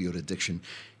this opioid addiction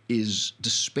is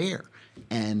despair.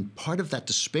 And part of that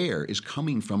despair is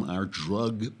coming from our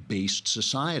drug-based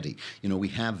society. We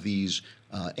have these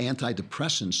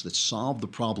antidepressants that solve the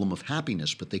problem of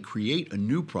happiness, but they create a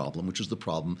new problem, which is the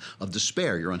problem of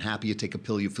despair. You're unhappy, you take a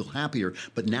pill, you feel happier,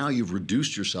 but now you've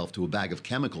reduced yourself to a bag of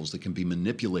chemicals that can be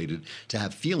manipulated to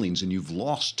have feelings, and you've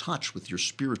lost touch with your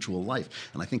spiritual life.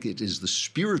 And I think it is the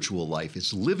spiritual life,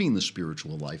 it's living the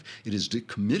spiritual life, it is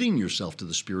committing yourself to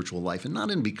the spiritual life, and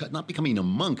not becoming a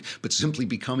monk, but simply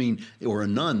becoming, or a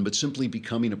nun, but simply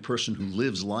becoming a person who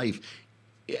lives life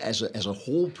as a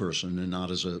whole person, and not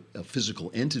as a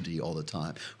physical entity all the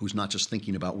time, who's not just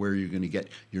thinking about where you're going to get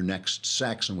your next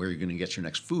sex and where you're going to get your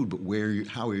next food, but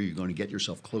how are you going to get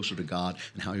yourself closer to God,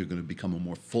 and how you're going to become a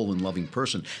more full and loving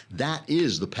person. That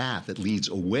is the path that leads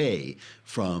away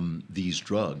from these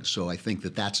drugs. So I think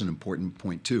that that's an important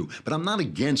point too. But I'm not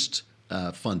against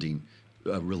funding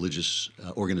religious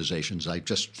organizations. I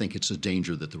just think it's a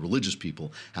danger that the religious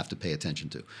people have to pay attention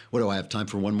to. What do I have time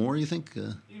for? One more, you think?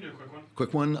 You can do a quick one.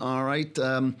 Quick one, all right.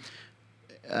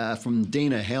 From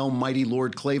Dana, Hail Mighty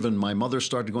Lord Klavan. My mother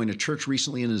started going to church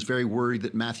recently and is very worried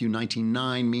that Matthew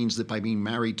 19:9 means that by being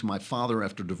married to my father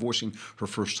after divorcing her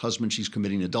first husband, she's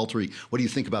committing adultery. What do you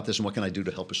think about this, and what can I do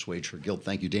to help assuage her guilt?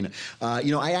 Thank you, Dana.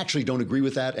 I actually don't agree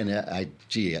with that, and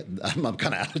I'm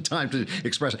kind of out of time to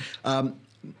express it.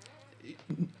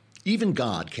 even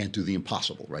God can't do the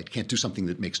impossible, right? Can't do something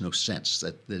that makes no sense,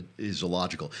 that is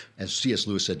illogical. As C.S.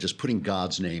 Lewis said, just putting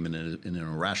God's name in an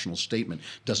irrational statement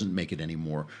doesn't make it any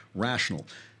more rational.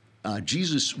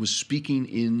 Jesus was speaking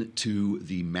into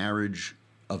the marriage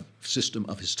system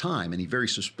of his time, and he very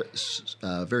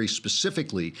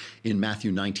specifically in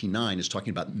Matthew 19:9 is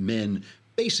talking about men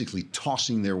basically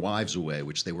tossing their wives away,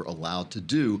 which they were allowed to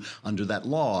do under that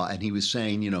law. And he was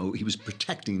saying, he was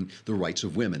protecting the rights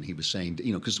of women. He was saying,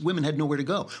 because women had nowhere to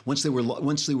go. Once they were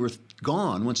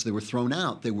gone, once they were thrown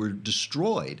out, they were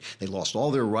destroyed. They lost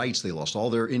all their rights. They lost all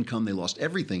their income. They lost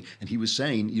everything. And he was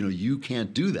saying, you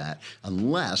can't do that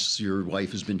unless your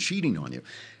wife has been cheating on you.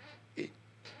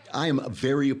 I am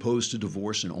very opposed to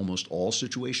divorce in almost all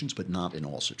situations, but not in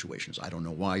all situations. I don't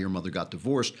know why your mother got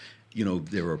divorced.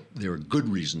 There are good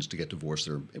reasons to get divorced.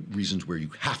 There are reasons where you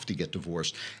have to get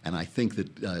divorced. And I think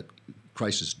that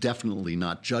Christ is definitely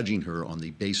not judging her on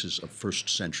the basis of first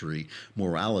century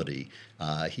morality.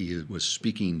 He was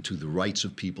speaking to the rights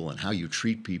of people and how you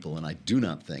treat people, and I do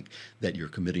not think that you're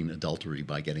committing adultery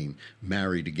by getting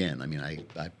married again. I mean, I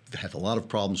have a lot of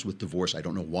problems with divorce. I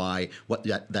don't know what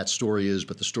that story is,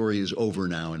 but the story is over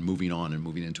now, and moving on and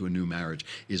moving into a new marriage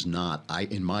is not,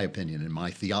 in my opinion, in my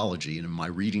theology and in my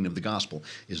reading of the gospel,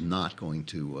 is not going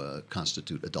to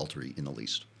constitute adultery in the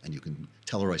least. And you can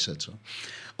tell her I said so.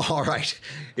 All right,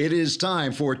 it is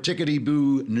time for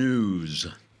Tickety-Boo News.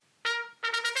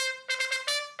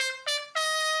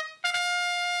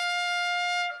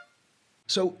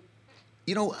 So,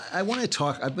 I want to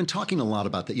talk, I've been talking a lot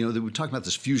about that, we're talking about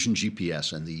this fusion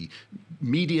GPS, and the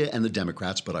media and the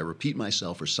Democrats, but I repeat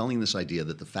myself, are selling this idea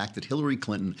that the fact that Hillary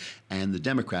Clinton and the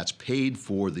Democrats paid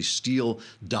for the Steele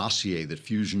dossier that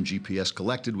Fusion GPS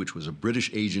collected, which was a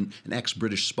British agent, an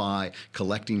ex-British spy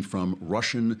collecting from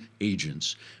Russian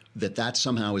agents, that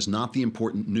somehow is not the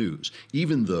important news,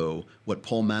 even though what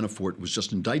Paul Manafort was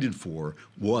just indicted for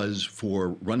was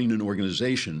for running an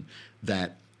organization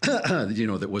that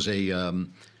that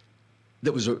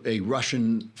was a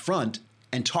Russian front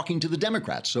and talking to the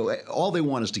Democrats. So all they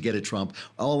want is to get at Trump.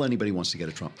 All anybody wants to get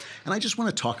at Trump. And I just want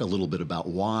to talk a little bit about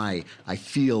why I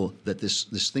feel that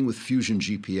this thing with Fusion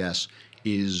GPS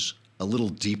is a little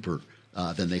deeper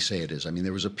than they say it is. I mean,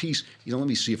 there was a piece. Let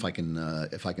me see if I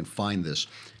can find this.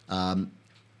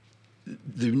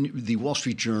 The Wall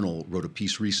Street Journal wrote a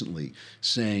piece recently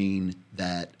saying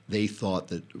that they thought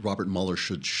that Robert Mueller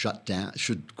should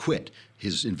quit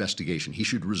his investigation. He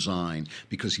should resign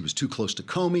because he was too close to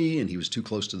Comey and he was too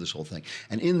close to this whole thing.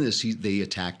 And in this, they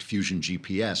attacked Fusion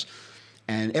GPS.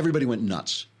 And everybody went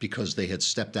nuts because they had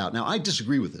stepped out. Now, I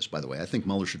disagree with this, by the way. I think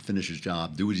Mueller should finish his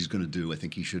job, do what he's going to do. I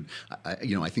think he should,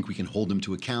 I think we can hold him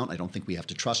to account. I don't think we have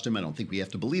to trust him. I don't think we have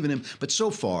to believe in him. But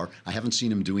so far, I haven't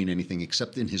seen him doing anything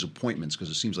except in his appointments, because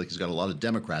it seems like he's got a lot of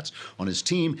Democrats on his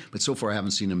team. But so far, I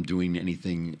haven't seen him doing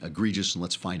anything egregious. And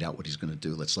let's find out what he's going to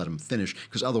do. Let's let him finish,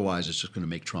 because otherwise it's just going to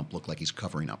make Trump look like he's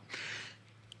covering up.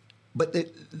 But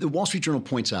the Wall Street Journal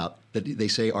points out that they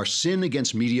say our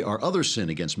other sin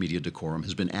against media decorum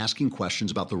has been asking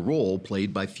questions about the role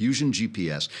played by Fusion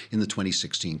GPS in the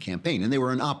 2016 campaign. And they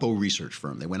were an Oppo research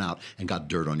firm. They went out and got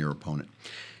dirt on your opponent.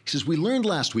 He says, we learned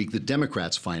last week that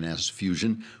Democrats financed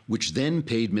Fusion, which then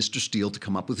paid Mr. Steele to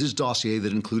come up with his dossier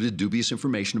that included dubious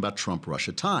information about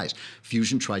Trump-Russia ties.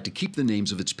 Fusion tried to keep the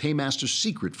names of its paymasters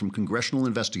secret from congressional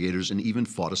investigators and even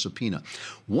fought a subpoena.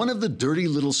 One of the dirty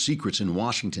little secrets in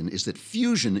Washington is that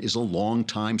Fusion is a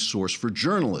long-time source for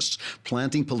journalists,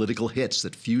 planting political hits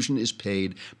that Fusion is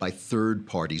paid by third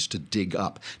parties to dig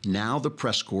up. Now the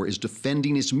press corps is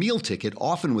defending its meal ticket,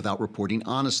 often without reporting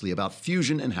honestly about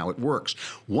Fusion and how it works.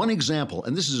 One example,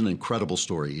 and this is an incredible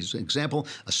story,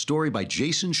 a story by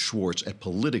Jason Schwartz at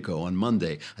Politico on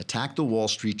Monday attacked the Wall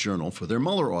Street Journal for their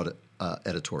Mueller audit,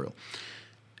 editorial.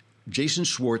 Jason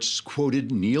Schwartz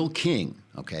quoted Neil King,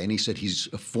 and he said he's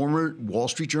a former Wall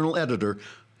Street Journal editor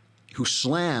who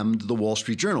slammed the Wall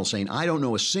Street Journal, saying, I don't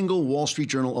know a single Wall Street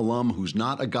Journal alum who's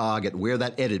not agog at where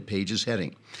that edit page is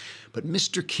heading. But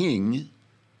Mr. King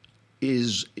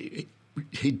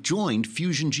he joined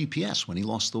Fusion GPS when he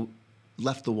left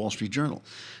the Wall Street Journal.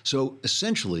 So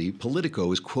essentially,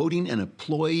 Politico is quoting an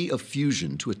employee of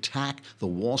Fusion to attack the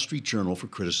Wall Street Journal for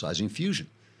criticizing Fusion.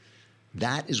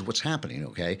 That is what's happening,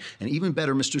 okay? And even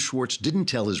better, Mr. Schwartz didn't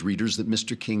tell his readers that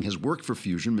Mr. King has worked for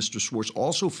Fusion. Mr. Schwartz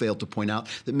also failed to point out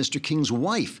that Mr. King's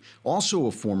wife, also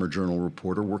a former Journal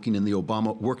reporter, worked in the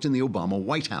Obama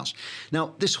White House.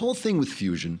 Now, this whole thing with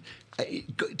Fusion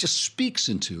just speaks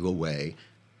into a way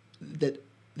that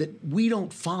we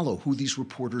don't follow who these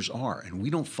reporters are, and we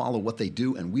don't follow what they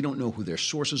do, and we don't know who their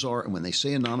sources are. And when they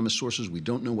say anonymous sources, we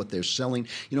don't know what they're selling.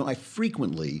 I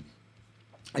frequently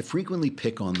I frequently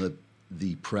pick on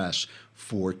the press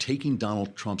for taking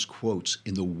Donald Trump's quotes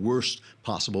in the worst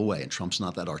possible way. And Trump's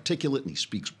not that articulate, and he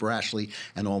speaks brashly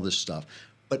and all this stuff.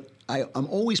 But I'm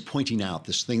always pointing out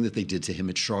this thing that they did to him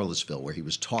at Charlottesville, where he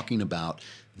was talking about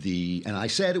and I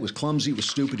said it was clumsy, it was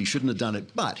stupid, he shouldn't have done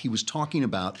it, but he was talking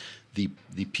about the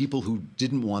people who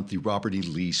didn't want the Robert E.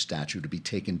 Lee statue to be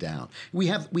taken down. We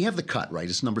have the cut, right?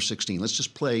 It's number 16. Let's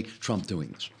just play Trump doing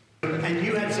this. And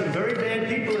you had some very bad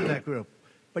people in that group,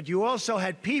 but you also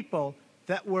had people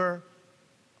that were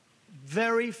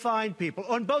very fine people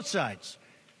on both sides.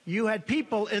 You had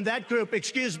people in that group,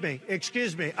 excuse me,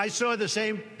 I saw the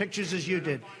same pictures as you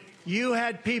did. You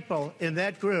had people in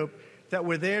that group that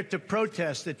were there to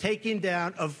protest the taking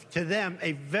down of, to them,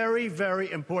 a very, very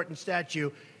important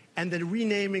statue and the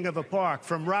renaming of a park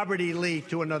from Robert E. Lee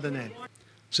to another name.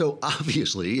 So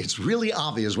obviously, it's really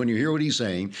obvious when you hear what he's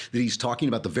saying that he's talking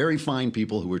about the very fine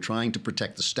people who were trying to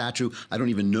protect the statue. I don't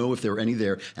even know if there were any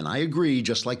there. And I agree,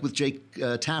 just like with Jake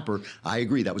Tapper, I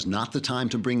agree that was not the time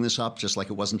to bring this up, just like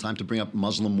it wasn't time to bring up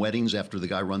Muslim weddings after the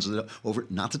guy runs it over.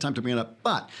 Not the time to bring it up.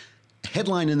 But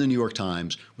headline in the New York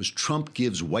Times was Trump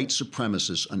gives white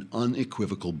supremacists an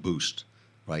unequivocal boost,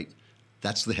 right?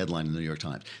 That's the headline in the New York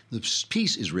Times. The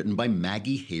piece is written by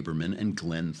Maggie Haberman and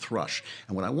Glenn Thrush.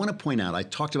 And what I want to point out, I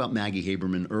talked about Maggie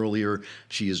Haberman earlier.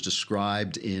 She is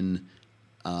described in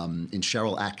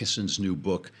Cheryl Atkinson's new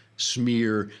book,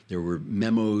 Smear. There were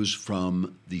memos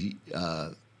from the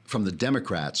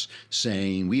Democrats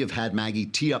saying, we have had Maggie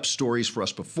tee up stories for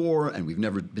us before, and we've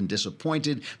never been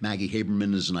disappointed. Maggie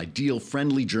Haberman is an ideal,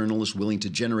 friendly journalist willing to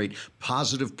generate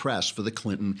positive press for the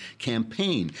Clinton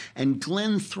campaign. And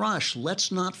Glenn Thrush,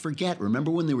 let's not forget, remember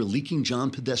when they were leaking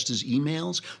John Podesta's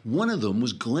emails? One of them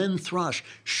was Glenn Thrush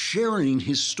sharing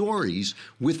his stories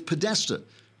with Podesta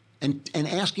and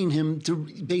asking him to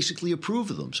basically approve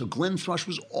of them. So Glenn Thrush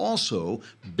was also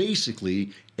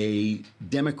basically a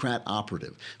Democrat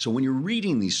operative. So when you're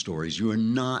reading these stories, you are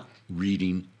not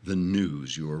reading the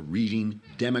news. You are reading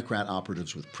Democrat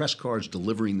operatives with press cards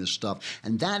delivering this stuff.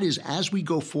 And that is, as we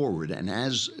go forward, and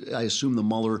as I assume the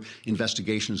Mueller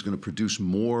investigation is going to produce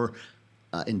more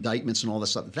indictments and all that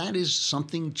stuff, that is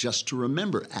something just to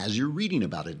remember as you're reading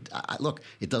about it. Look,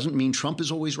 it doesn't mean Trump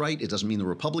is always right. It doesn't mean the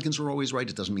Republicans are always right.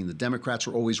 It doesn't mean the Democrats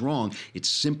are always wrong. It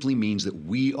simply means that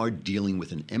we are dealing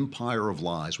with an empire of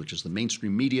lies, which is the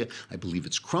mainstream media. I believe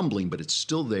it's crumbling, but it's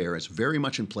still there. It's very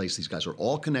much in place. These guys are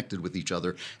all connected with each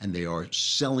other, and they are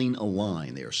selling a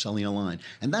line. They are selling a line.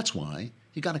 And that's why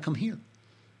you got to come here.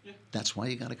 Yeah. That's why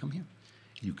you got to come here.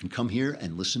 You can come here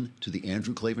and listen to The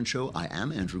Andrew Klavan Show. I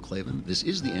am Andrew Klavan. This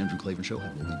is The Andrew Klavan Show,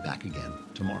 and we'll be back again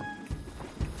tomorrow.